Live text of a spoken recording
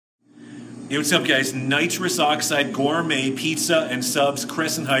Hey, what's up, guys? Nitrous Oxide Gourmet Pizza and Subs,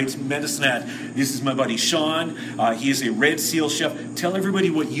 Crescent Heights, Medicine Hat. This is my buddy Sean. He is a Red Seal chef. Tell everybody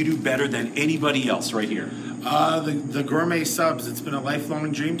what you do better than anybody else right here. The gourmet subs. It's been a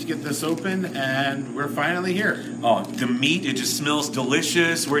lifelong dream to get this open, and we're finally here. Oh, the meat, it just smells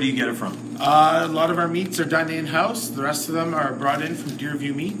delicious. Where do you get it from? A lot of our meats are done in-house. The rest of them are brought in from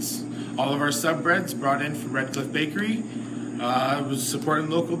Deerview Meats. All of our sub breads brought in from Redcliffe Bakery. Was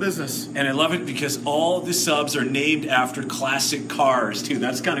supporting local business. And I love it because all the subs are named after classic cars, too.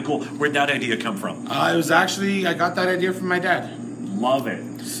 That's kind of cool. Where'd that idea come from? I got that idea from my dad. Love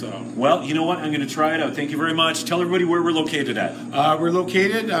it. So, well, you know what? I'm going to try it out. Thank you very much. Tell everybody where we're located at. We're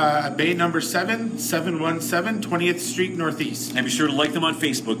located at Bay number 7, 717 20th Street Northeast. And be sure to like them on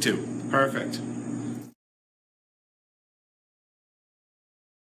Facebook, too. Perfect.